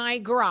my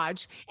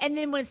garage. And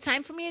then when it's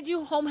time for me to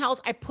do home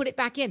health, I put it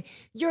back in.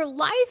 Your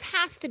life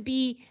has to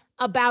be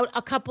about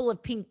a couple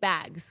of pink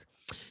bags.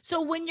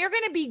 So when you're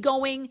going to be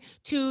going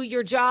to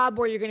your job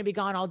where you're going to be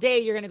gone all day,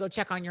 you're going to go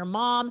check on your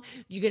mom,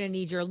 you're going to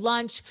need your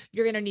lunch,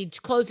 you're going to need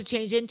clothes to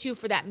change into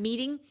for that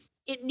meeting.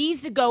 It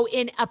needs to go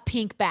in a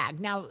pink bag.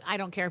 Now, I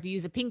don't care if you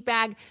use a pink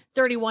bag,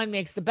 31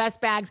 makes the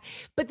best bags,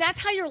 but that's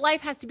how your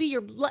life has to be.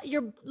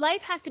 Your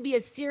life has to be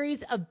a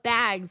series of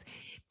bags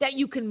that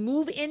you can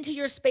move into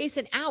your space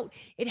and out.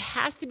 It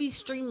has to be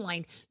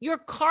streamlined. Your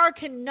car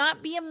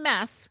cannot be a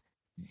mess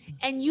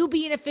and you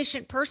be an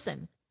efficient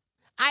person.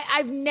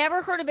 I've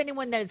never heard of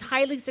anyone that is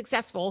highly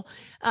successful,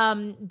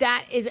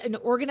 that is an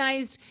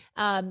organized,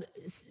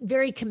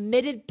 very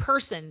committed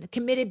person,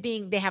 committed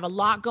being they have a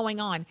lot going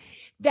on,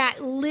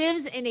 that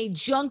lives in a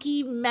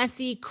junky,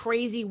 messy,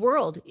 crazy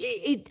world.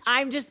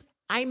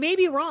 I may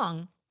be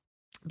wrong,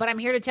 but I'm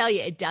here to tell you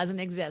it doesn't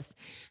exist.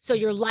 So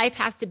your life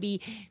has to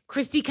be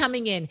Christy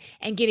coming in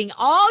and getting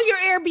all your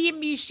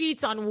Airbnb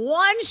sheets on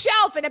one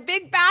shelf in a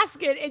big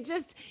basket.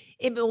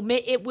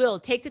 It will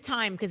take the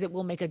time because it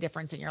will make a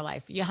difference in your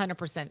life. You're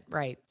 100%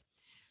 right.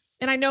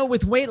 And I know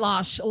with weight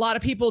loss, a lot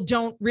of people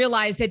don't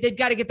realize that they've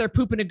got to get their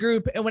poop in a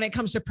group. And when it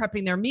comes to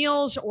prepping their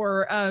meals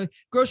or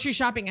grocery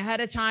shopping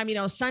ahead of time,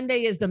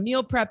 Sunday is the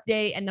meal prep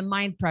day and the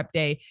mind prep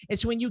day.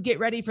 It's when you get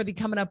ready for the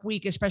coming up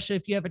week, especially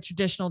if you have a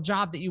traditional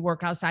job that you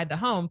work outside the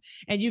home,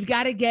 and you've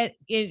got to get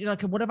in,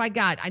 like, what have I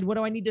got? What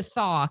do I need to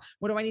thaw?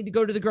 What do I need to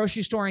go to the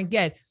grocery store and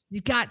get?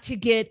 You've got to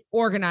get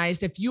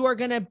organized. If you are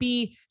going to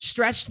be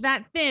stretched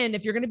that thin,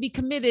 if you're going to be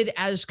committed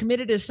as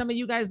some of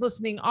you guys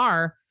listening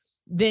are,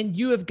 then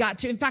you have got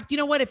to, in fact, you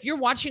know what, if you're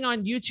watching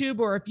on YouTube,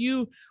 or if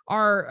you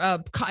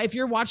are, if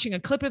you're watching a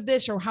clip of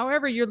this, or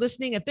however you're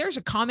listening, if there's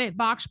a comment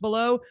box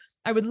below,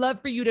 I would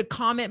love for you to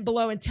comment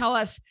below and tell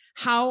us,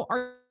 how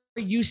are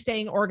you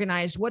staying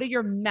organized? What are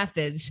your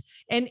methods?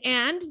 And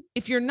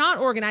if you're not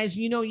organized,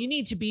 you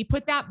need to be,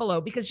 put that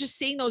below, because just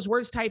seeing those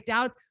words typed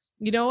out,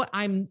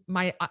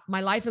 my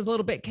life is a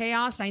little bit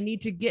chaos. I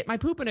need to get my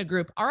poop in a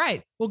group. All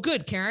right. Well,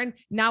 good, Karen.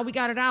 Now we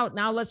got it out.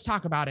 Now let's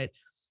talk about it.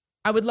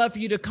 I would love for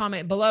you to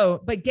comment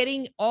below, but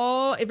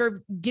if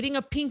you're getting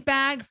a pink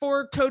bag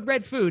for Code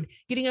Red Food,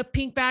 getting a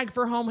pink bag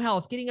for home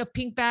health, getting a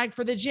pink bag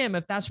for the gym,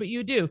 if that's what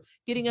you do,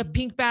 getting a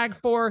pink bag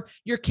for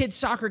your kid's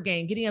soccer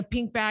game, getting a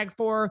pink bag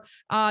for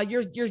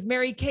your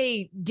Mary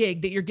Kay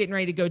gig that you're getting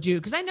ready to go do.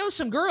 Cause I know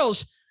some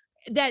girls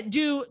that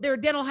they're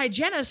dental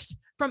hygienists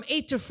from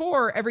 8 to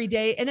 4 every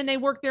day. And then they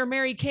work their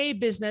Mary Kay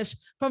business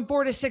from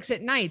 4 to 6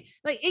 at night.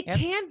 Like, it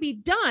can be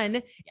done.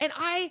 Yes. And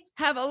I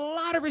have a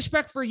lot of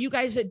respect for you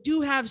guys that do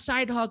have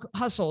side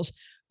hustles,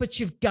 but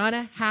you've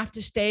gonna have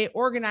to stay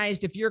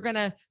organized if you're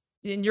gonna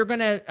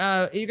run at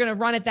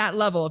that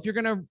level. If you're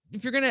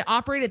gonna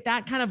operate at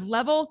that kind of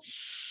level,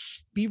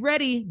 be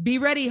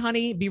ready,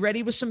 honey, be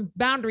ready with some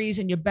boundaries,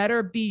 and you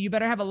better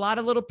have a lot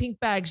of little pink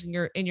bags in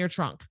your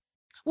trunk.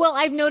 Well,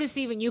 I've noticed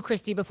even you,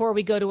 Christy, before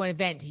we go to an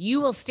event,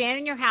 you will stand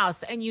in your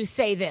house and you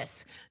say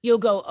this. You'll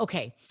go,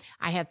 okay,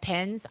 I have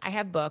pens, I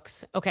have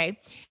books, okay.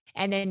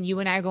 And then you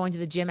and I are going to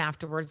the gym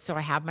afterwards. So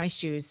I have my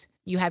shoes.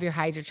 You have your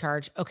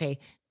HydroCharge. Okay,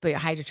 but your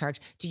HydroCharge.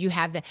 Do you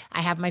have I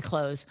have my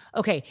clothes.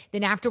 Okay,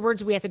 then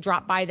afterwards we have to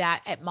drop by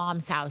that at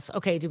mom's house.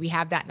 Okay, do we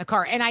have that in the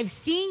car? And I've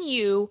seen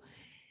you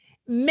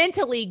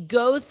mentally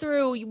go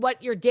through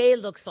what your day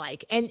looks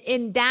like.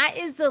 And that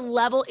is the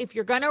level, if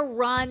you're going to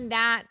run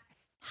that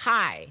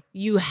high,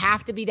 you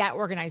have to be that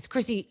organized.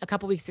 Chrissy, a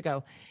couple weeks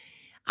ago,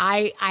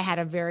 I had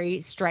a very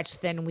stretched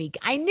thin week.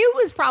 I knew it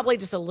was probably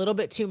just a little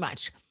bit too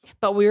much,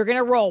 but we were going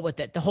to roll with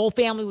it. The whole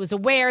family was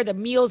aware, the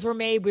meals were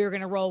made, we were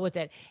going to roll with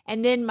it.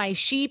 And then my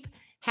sheep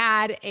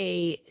had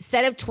a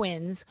set of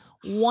twins.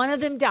 One of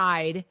them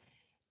died.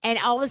 And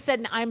all of a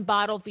sudden I'm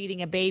bottle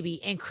feeding a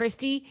baby. And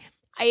Christy,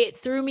 it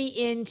threw me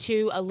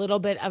into a little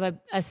bit of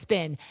a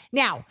spin.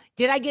 Now,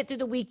 did I get through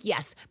the week?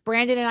 Yes.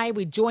 Brandon and I,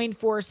 we joined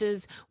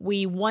forces.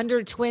 We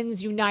Wonder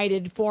Twins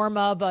United, form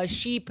of a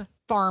sheep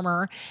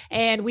farmer,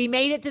 and we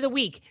made it through the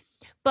week.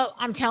 But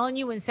I'm telling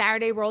you, when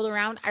Saturday rolled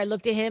around, I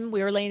looked at him,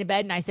 we were laying in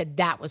bed, and I said,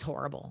 that was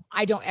horrible.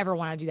 I don't ever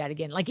want to do that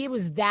again. Like, it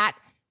was that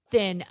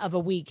thin of a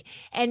week.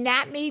 And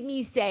that made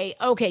me say,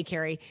 okay,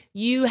 Carrie,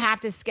 you have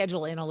to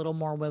schedule in a little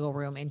more wiggle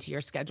room into your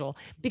schedule,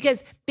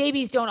 because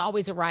babies don't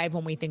always arrive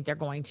when we think they're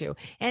going to.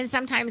 And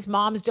sometimes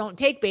moms don't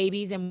take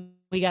babies and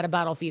we got to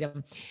bottle feed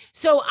them.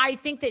 So I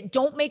think that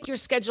don't make your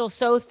schedule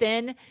so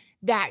thin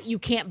that you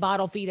can't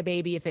bottle feed a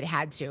baby if it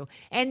had to.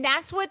 And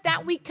that's what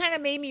that week kind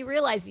of made me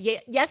realize.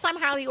 Yes, I'm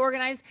highly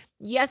organized.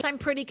 Yes, I'm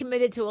pretty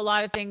committed to a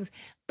lot of things,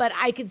 but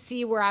I could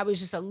see where I was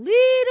just a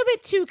little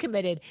bit too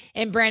committed.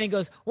 And Brandon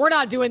goes, we're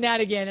not doing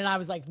that again. And I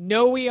was like,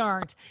 no, we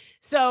aren't.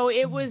 So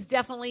it was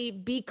definitely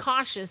be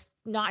cautious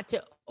not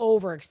to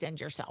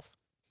overextend yourself.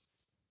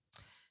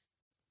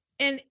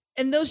 And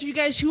those of you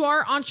guys who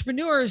are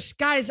entrepreneurs,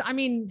 guys, I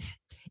mean,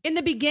 in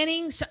the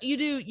beginning, so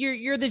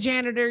you're the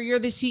janitor, you're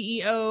the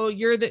CEO,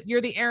 you're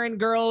the errand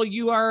girl,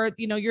 you're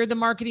the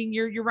marketing,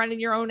 you're running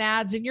your own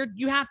ads, and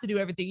you have to do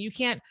everything. You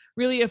can't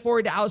really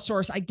afford to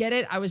outsource. I get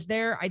it. I was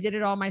there. I did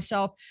it all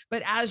myself.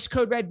 But as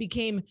Code Red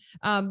became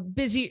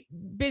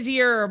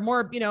busier,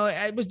 more,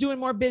 I was doing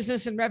more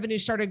business and revenue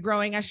started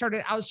growing, I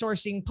started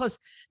outsourcing. Plus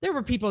there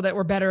were people that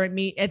were better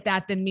at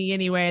that than me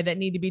anyway, that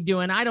need to be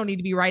doing. I don't need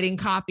to be writing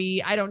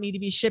copy. I don't need to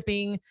be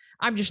shipping.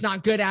 I'm just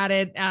not good at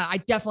it. I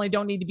definitely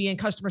don't need to be in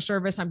customer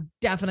service. I'm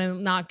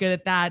definitely not good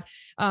at that.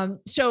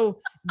 So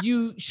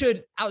you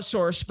should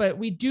outsource, but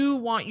we do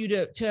want you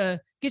to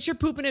get your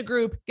poop in a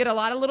group, get a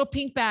lot of little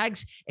pink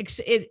bags,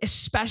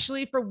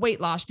 especially for weight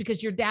loss,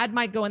 because your dad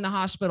might go in the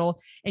hospital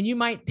and you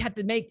might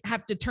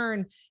have to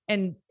turn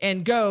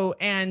and go,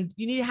 and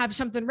you need to have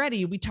something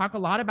ready. We talk a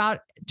lot about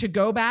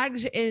to-go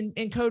bags in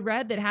Code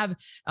Red that have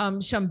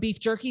some beef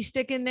jerky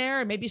stick in there,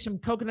 and maybe some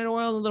coconut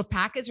oil in little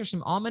packets, or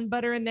some almond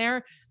butter in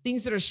there,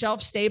 things that are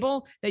shelf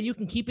stable that you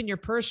can keep in your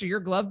purse or your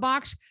glove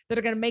box, that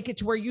are going to make it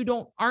to where you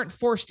aren't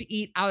forced to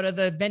eat out of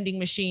the vending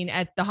machine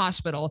at the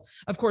hospital.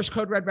 Of course,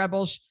 Code Red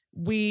Rebels,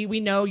 we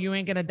know you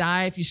ain't going to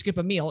die if you skip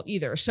a meal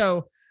either.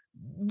 So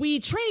we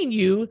train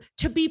you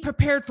to be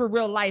prepared for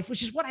real life,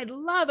 which is what I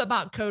love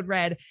about Code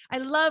Red. I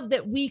love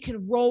that we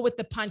can roll with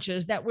the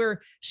punches, that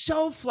we're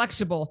so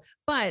flexible,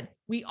 but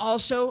we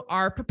also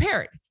are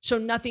prepared. So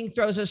nothing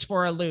throws us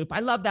for a loop. I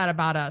love that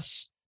about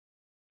us.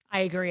 I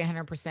agree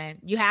 100%.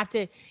 You have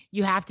to,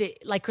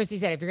 like Christy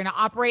said, if you're going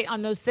to operate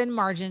on those thin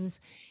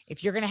margins,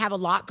 if you're going to have a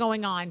lot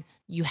going on,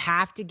 you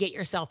have to get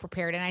yourself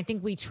prepared. And I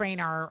think we train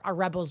our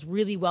rebels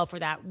really well for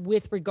that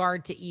with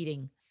regard to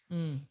eating.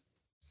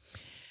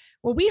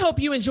 Well, we hope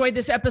you enjoyed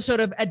this episode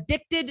of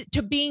Addicted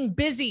to Being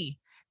Busy.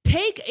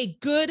 Take a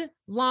good,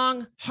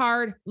 long,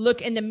 hard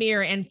look in the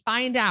mirror and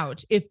find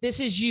out if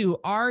this is you.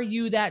 Are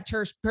you that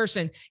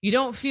person? You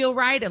don't feel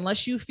right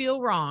unless you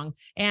feel wrong.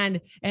 And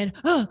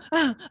that's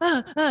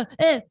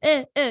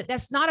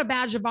not a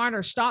badge of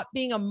honor. Stop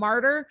being a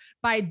martyr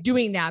by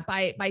doing that,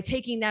 by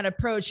taking that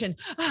approach. And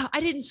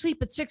I didn't sleep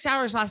at 6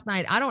 hours last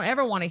night. I don't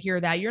ever want to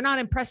hear that. You're not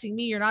impressing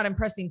me. You're not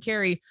impressing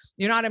Carrie.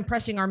 You're not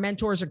impressing our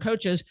mentors or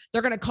coaches.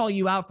 They're going to call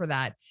you out for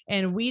that.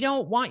 And we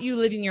don't want you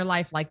living your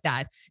life like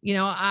that.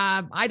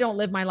 I don't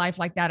live my life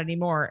like that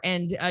anymore.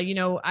 And,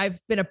 I've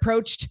been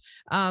approached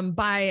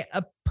by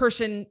a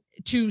person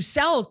to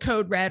sell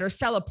Code Red or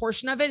sell a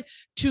portion of it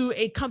to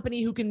a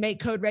company who can make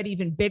Code Red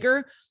even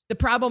bigger. The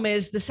problem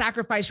is the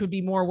sacrifice would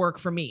be more work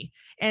for me.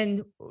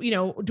 And,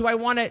 do I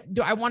want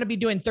to be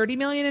doing 30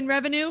 million in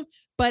revenue,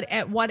 but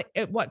at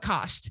what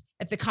cost?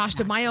 At the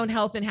cost of my own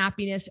health and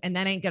happiness. And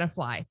that ain't going to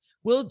fly.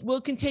 We'll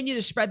continue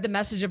to spread the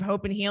message of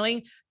hope and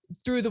healing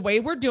through the way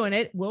we're doing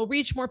it. We'll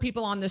reach more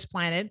people on this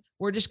planet.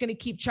 We're just going to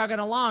keep chugging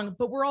along,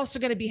 but we're also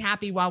going to be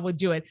happy while we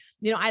do it.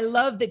 I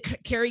love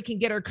that Carrie can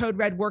get her Code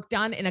Red work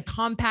done in a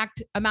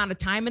compact amount of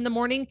time in the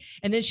morning.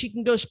 And then she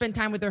can go spend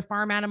time with her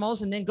farm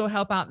animals and then go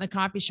help out in the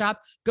coffee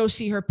shop, go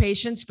see her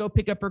patients, go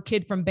pick up her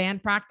kid from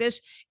band practice,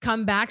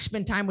 come back,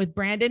 spend time with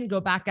Brandon, go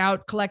back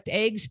out, collect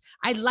eggs.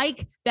 I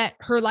like that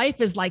her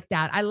life is like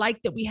that. I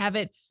like that we have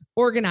it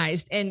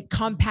organized and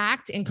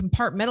compact and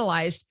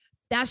compartmentalized.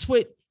 That's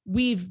what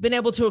we've been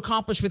able to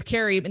accomplish with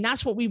Carrie. And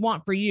that's what we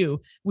want for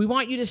you. We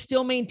want you to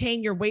still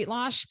maintain your weight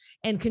loss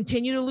and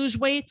continue to lose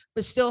weight,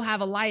 but still have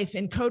a life.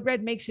 And Code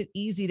Red makes it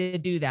easy to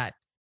do that.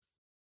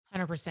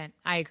 100%.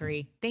 I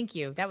agree. Thank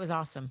you. That was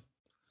awesome.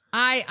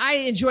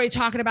 I enjoy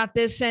talking about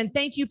this, and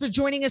thank you for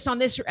joining us on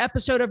this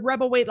episode of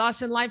Rebel Weight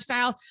Loss and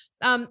Lifestyle.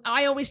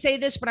 I always say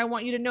this, but I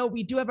want you to know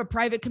we do have a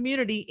private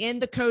community in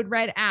the Code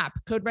Red app,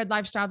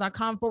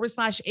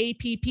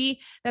 coderedlifestyle.com/APP.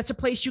 That's a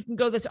place you can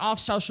go that's off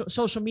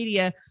social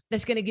media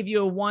that's going to give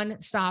you a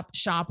one-stop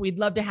shop. We'd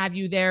love to have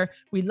you there.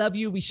 We love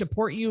you. We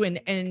support you,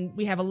 and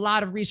we have a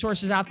lot of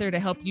resources out there to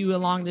help you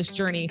along this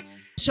journey.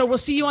 So we'll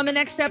see you on the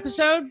next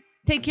episode.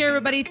 Take care,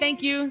 everybody.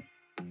 Thank you.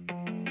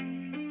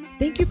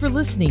 Thank you for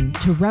listening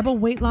to Rebel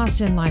Weight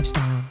Loss and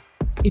Lifestyle.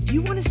 If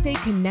you want to stay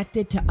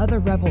connected to other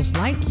rebels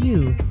like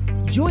you,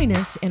 join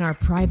us in our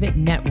private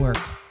network.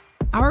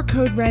 Our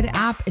Code Red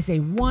app is a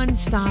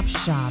one-stop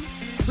shop,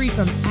 free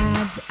from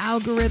ads,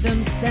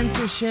 algorithms,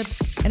 censorship,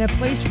 and a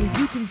place where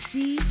you can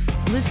see,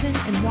 listen,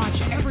 and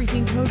watch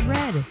everything Code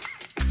Red.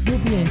 You'll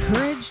be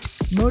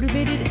encouraged,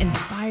 motivated, and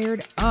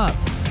fired up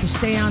to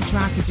stay on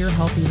track with your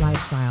healthy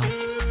lifestyle.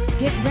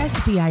 Get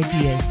recipe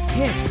ideas,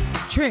 tips,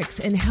 tricks,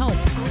 and help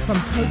from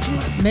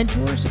coaches,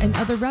 mentors, and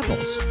other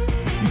rebels.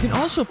 You can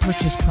also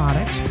purchase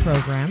products,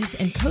 programs,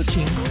 and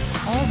coaching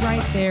all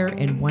right there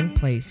in one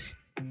place.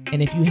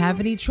 And if you have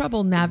any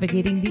trouble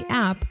navigating the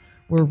app,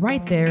 we're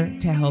right there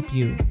to help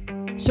you.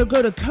 So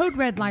go to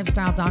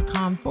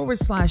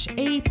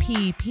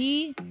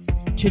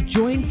coderedlifestyle.com/APP to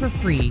join for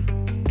free.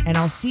 And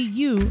I'll see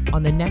you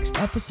on the next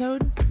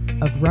episode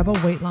of Rebel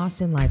Weight Loss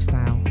and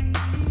Lifestyle.